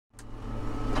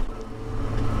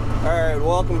Alright,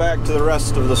 welcome back to the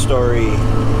rest of the story.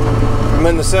 I'm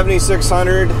in the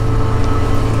 7600.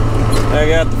 I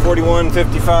got the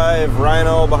 4155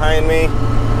 Rhino behind me,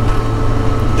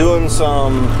 doing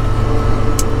some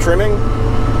trimming,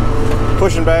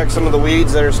 pushing back some of the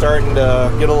weeds that are starting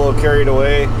to get a little carried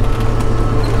away.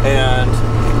 And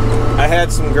I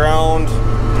had some ground.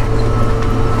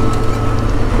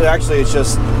 Actually, it's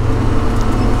just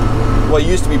what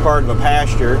used to be part of a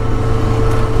pasture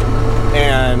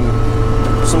and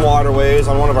some waterways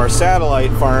on one of our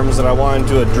satellite farms that I wanted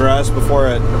to address before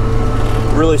it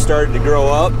really started to grow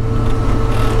up,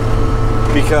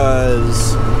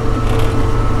 because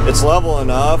it's level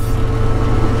enough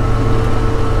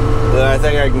that I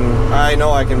think I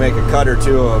know I can make a cut or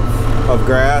two of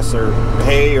grass or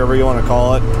hay, or whatever you want to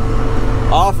call it,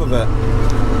 off of it.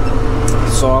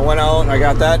 So I went out and I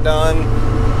got that done.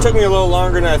 It took me a little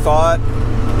longer than I thought,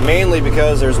 mainly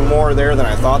because there's more there than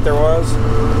I thought there was.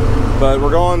 But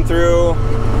we're going through.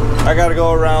 I got to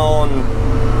go around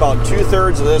about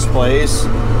 2/3 of this place,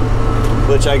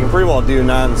 which I can pretty well do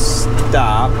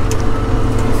non-stop,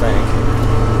 I think.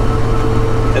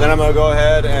 And then I'm going to go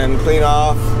ahead and clean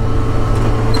off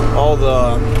all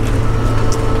the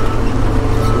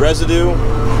residue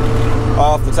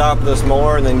off the top of this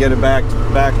mower and then get it back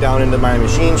down into my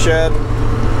machine shed.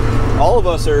 All of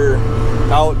us are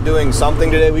out doing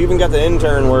something today. We even got the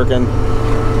intern working.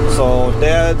 So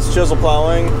Dad's chisel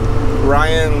plowing,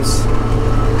 Ryan's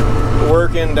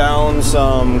working down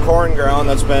some corn ground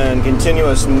that's been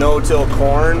continuous no-till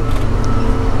corn.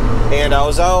 And I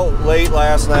was out late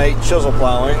last night chisel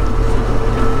plowing,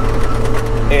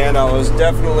 and I was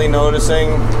definitely noticing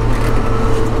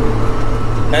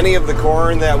any of the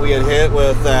corn that we had hit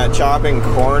with that chopping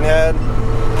corn head,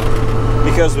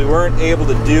 because we weren't able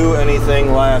to do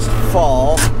anything last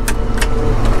fall.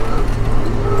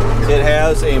 It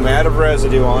has a mat of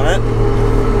residue on it,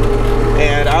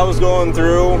 and I was going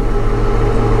through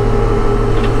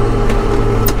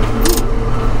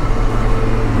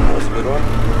that was a good one.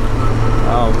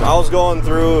 I was going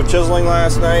through chiseling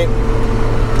last night,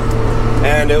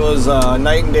 and it was a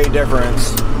night and day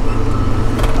difference.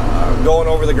 Going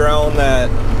over the ground that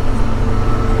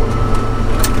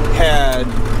had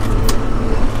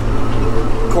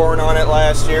corn on it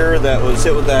last year that was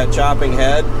hit with that chopping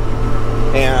head,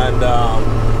 and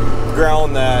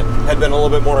ground that had been a little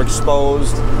bit more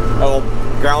exposed,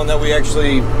 ground that we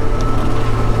actually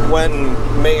went and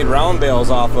made round bales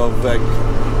off of. Like,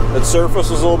 the surface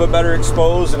was a little bit better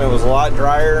exposed, and it was a lot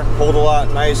drier, pulled a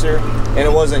lot nicer, and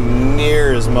it wasn't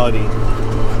near as muddy.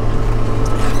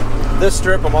 This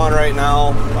strip I'm on right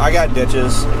now, I got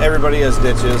ditches. Everybody has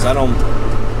ditches.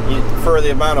 For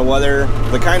the amount of weather,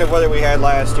 the kind of weather we had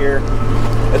last year,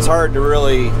 it's hard to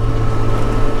really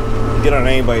get on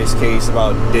anybody's case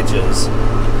about ditches.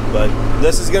 But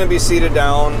this is going to be seeded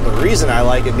down. The reason I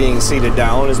like it being seeded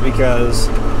down is because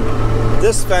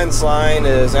this fence line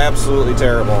is absolutely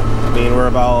terrible. I mean, we're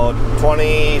about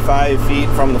 25 feet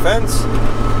from the fence,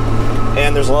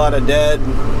 and there's a lot of dead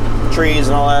trees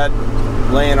and all that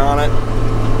laying on it.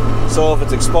 So if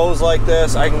it's exposed like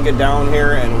this, I can get down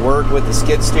here and work with the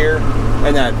skid steer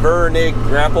and that Vernig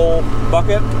grapple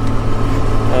bucket,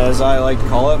 as I like to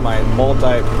call it, my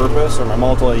multi-purpose or my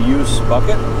multi-use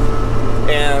bucket.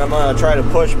 And I'm going to try to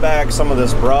push back some of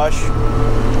this brush.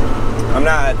 I'm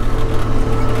not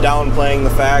downplaying the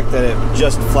fact that it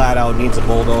just flat out needs a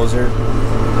bulldozer.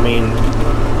 I mean,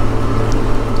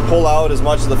 pull out as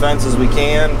much of the fence as we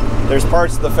can. There's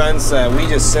parts of the fence that we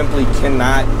just simply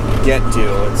cannot get to.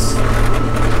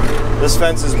 This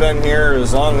fence has been here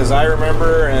as long as I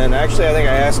remember, and actually I think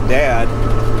I asked Dad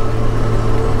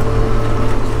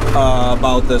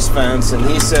about this fence, and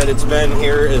he said it's been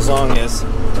here as long as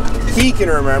he can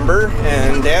remember,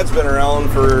 and Dad's been around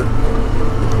for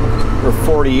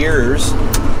 40 years.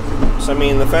 So I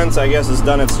mean, the fence, I guess, has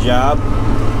done its job.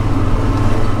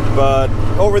 But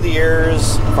over the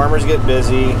years, farmers get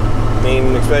busy. I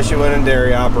mean, especially when in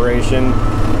dairy operation,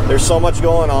 there's so much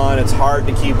going on, it's hard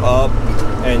to keep up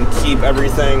and keep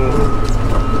everything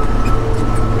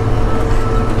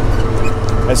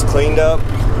as cleaned up,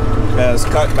 as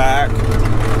cut back,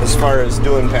 as far as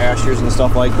doing pastures and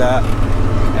stuff like that.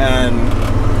 And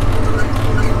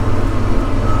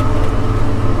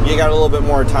you got a little bit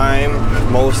more time,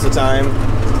 most of the time,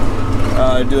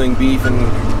 doing beef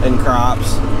and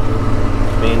crops.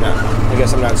 I mean, I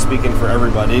guess I'm not speaking for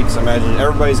everybody, because I imagine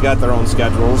everybody's got their own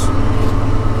schedules.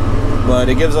 But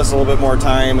it gives us a little bit more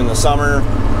time in the summer.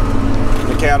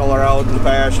 The cattle are out in the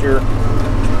pasture.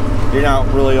 You're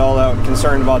not really all that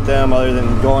concerned about them, other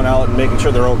than going out and making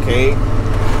sure they're okay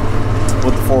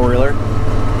with the four-wheeler.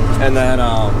 And then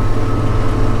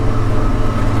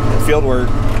field work,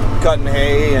 cutting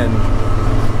hay, and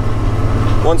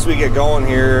once we get going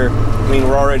here, I mean,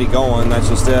 we're already going, that's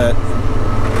just it.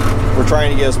 We're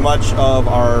trying to get as much of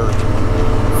our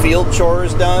field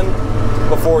chores done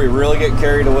before we really get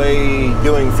carried away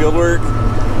doing field work.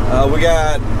 We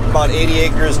got about 80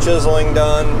 acres chiseling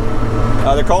done.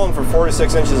 They're calling for 4 to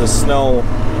 6 inches of snow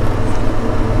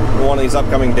one of these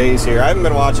upcoming days here. I haven't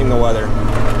been watching the weather.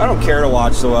 I don't care to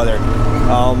watch the weather.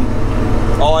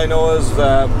 All I know is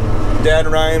that Dad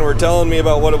and Ryan were telling me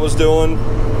about what it was doing,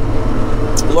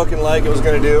 looking like it was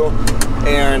going to do,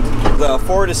 and the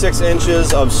 4 to 6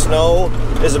 inches of snow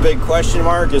is a big question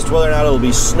mark as to whether or not it'll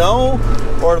be snow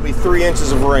or it'll be 3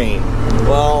 inches of rain.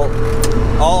 Well,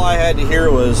 all I had to hear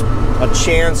was a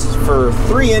chance for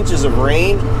 3 inches of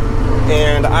rain,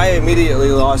 and I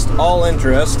immediately lost all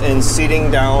interest in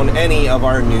seeding down any of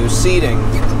our new seeding.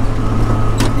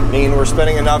 I mean, we're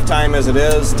spending enough time as it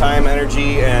is, time,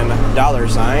 energy, and dollar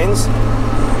signs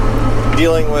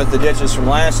dealing with the ditches from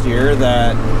last year,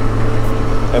 that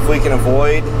if we can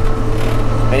avoid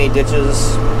any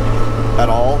ditches at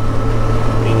all,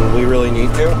 I mean, we really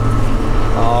need to.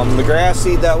 The grass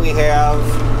seed that we have,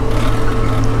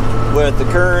 with the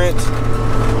current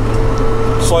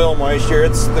soil moisture,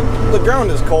 the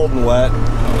ground is cold and wet,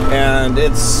 and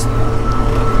it's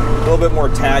a little bit more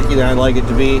tacky than I'd like it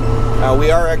to be.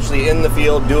 We are actually in the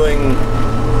field doing,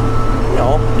 you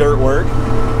know, dirt work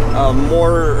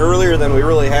more earlier than we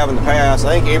really have in the past.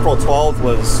 I think April 12th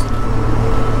was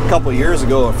a couple years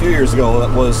ago, a few years ago,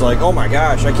 it was like, oh my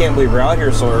gosh, I can't believe we're out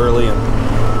here so early. And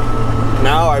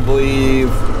now I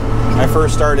believe I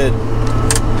first started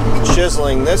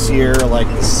chiseling this year like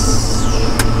the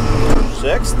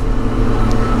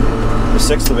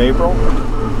 6th of April.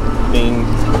 I mean,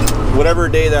 whatever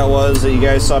day that was that you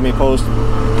guys saw me post,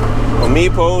 or me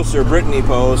post or Brittany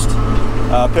post,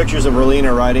 pictures of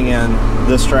Relina riding in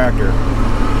this tractor.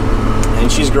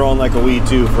 And she's growing like a weed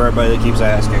too, for everybody that keeps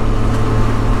asking.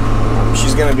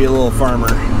 She's gonna be a little farmer,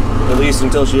 at least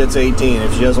until she hits 18.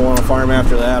 If she doesn't want to farm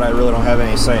after that, I really don't have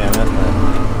any say in it, but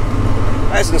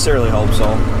I sincerely hope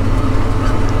so.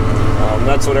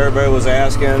 That's what everybody was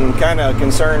asking. Kind of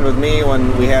concerned with me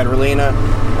when we had Relina.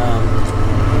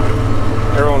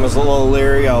 Everyone was a little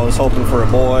leery. I was hoping for a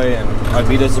boy, and I'd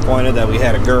be disappointed that we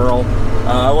had a girl.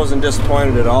 I wasn't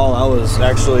disappointed at all. I was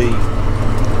actually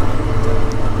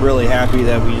really happy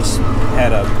that we just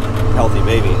had a healthy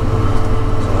baby.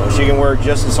 So she can work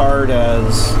just as hard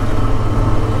as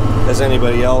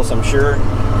anybody else, I'm sure.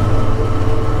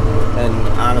 And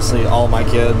honestly, all my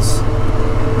kids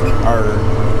are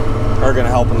going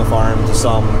to help in the farm to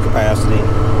some capacity.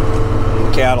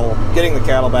 Getting the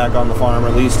cattle back on the farm,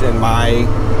 at least in my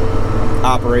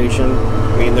operation.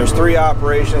 I mean, there's 3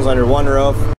 operations under one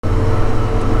roof,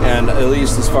 and at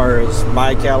least as far as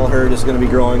my cattle herd is going to be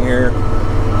growing here,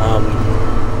 I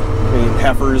mean,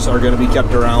 heifers are going to be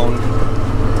kept around,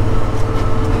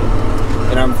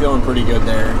 and I'm feeling pretty good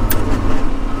there.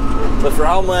 But for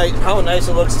how nice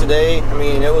it looks today, I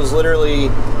mean, it was literally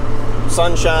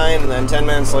sunshine, and then 10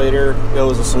 minutes later it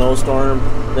was a snowstorm,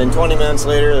 then 20 minutes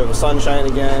later it was sunshine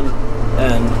again,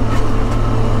 and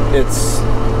it's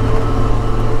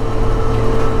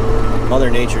Mother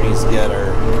Nature needs to get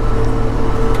her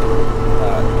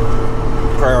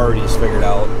priorities figured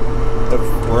out, if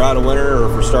we're out of winter or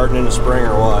if we're starting into spring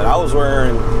or what. I was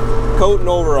wearing coat and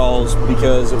overalls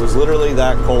because it was literally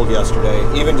that cold yesterday.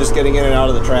 Even just getting in and out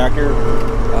of the tractor,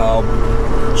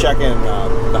 checking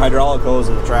the hydraulic hose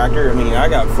of the tractor, I mean, I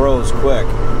got froze quick.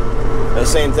 The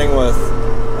same thing with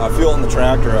fueling the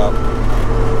tractor up.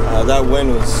 That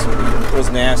wind was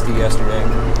nasty yesterday.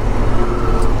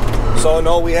 So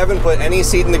no, we haven't put any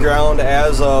seed in the ground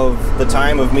as of the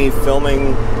time of me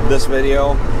filming this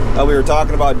video. We were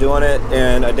talking about doing it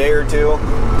in a day or two.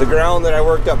 The ground that I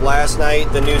worked up last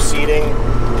night, the new seeding,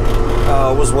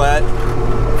 was wet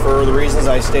for the reasons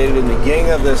I stated in the beginning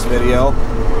of this video.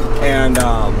 And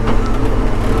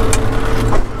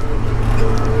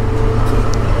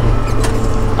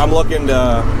I'm looking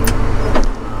to,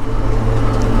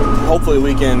 hopefully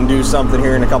we can do something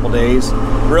here in a couple days.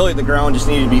 Really, the ground just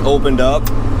needed to be opened up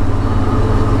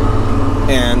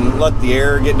and let the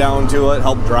air get down to it,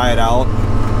 help dry it out.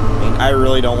 I mean, I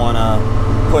really don't want to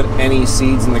put any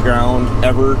seeds in the ground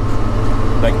ever,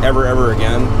 like ever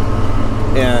again,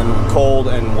 in cold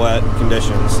and wet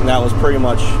conditions. And that was pretty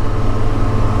much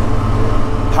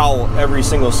how every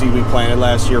single seed we planted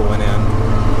last year went in.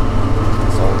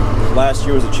 So last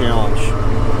year was a challenge.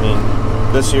 I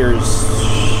mean, this year's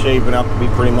shaping up to be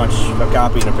pretty much a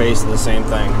copy and a paste of the same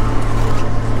thing.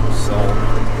 So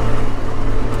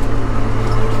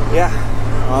yeah,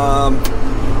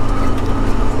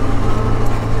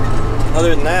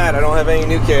 Other than that, I don't have any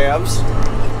new calves.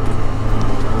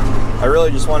 I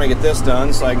really just want to get this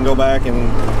done so I can go back and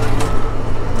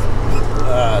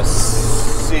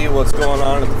see what's going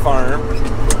on at the farm.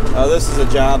 This is a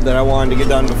job that I wanted to get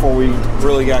done before we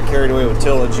really got carried away with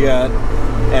tillage yet.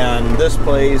 And this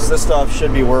stuff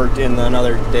should be worked in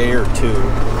another day or two.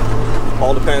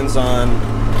 All depends on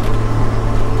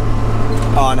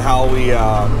how we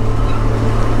are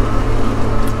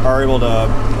able to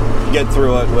get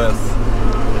through it with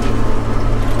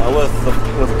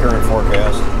the current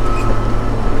forecast.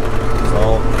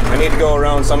 So I need to go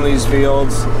around some of these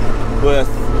fields with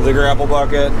the grapple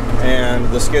bucket and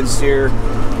the skid steer,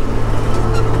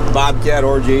 Bobcat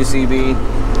or JCB,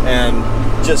 and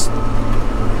just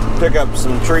pick up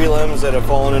some tree limbs that have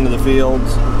fallen into the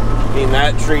fields. I mean,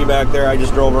 that tree back there I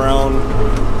just drove around,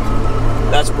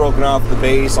 that's broken off the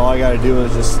base. All I got to do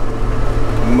is just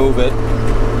move it.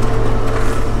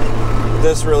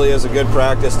 This really is a good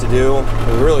practice to do.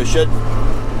 We really should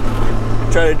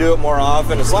try to do it more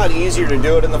often. It's a lot easier to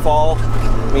do it in the fall.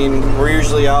 I mean, we're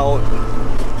usually out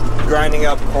grinding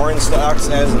up corn stalks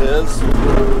as it is.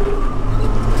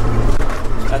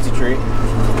 That's a tree.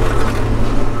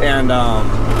 And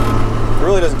it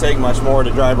really doesn't take much more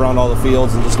to drive around all the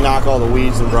fields and just knock all the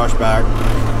weeds and brush back.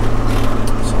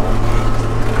 So,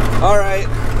 all right.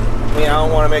 I mean, I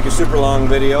don't want to make a super long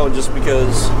video just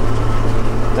because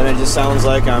then it just sounds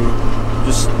like I'm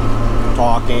just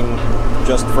talking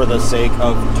just for the sake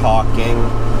of talking.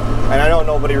 And I know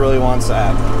nobody really wants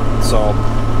that. So,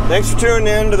 thanks for tuning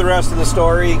in to the rest of the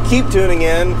story. Keep tuning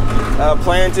in.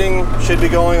 Planting should be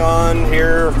going on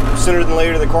here sooner than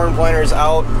later. The corn planter is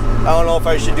out. I don't know if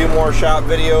I should do more shop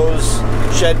videos,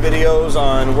 shed videos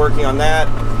on working on that.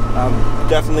 I'm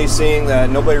definitely seeing that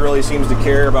nobody really seems to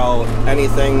care about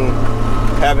anything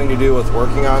having to do with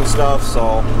working on stuff,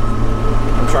 so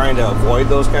I'm trying to avoid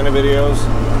those kind of videos.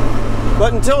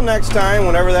 But until next time,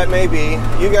 whenever that may be,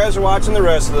 you guys are watching the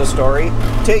rest of the story.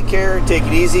 Take care, take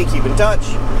it easy, keep in touch.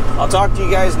 I'll talk to you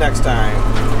guys next time.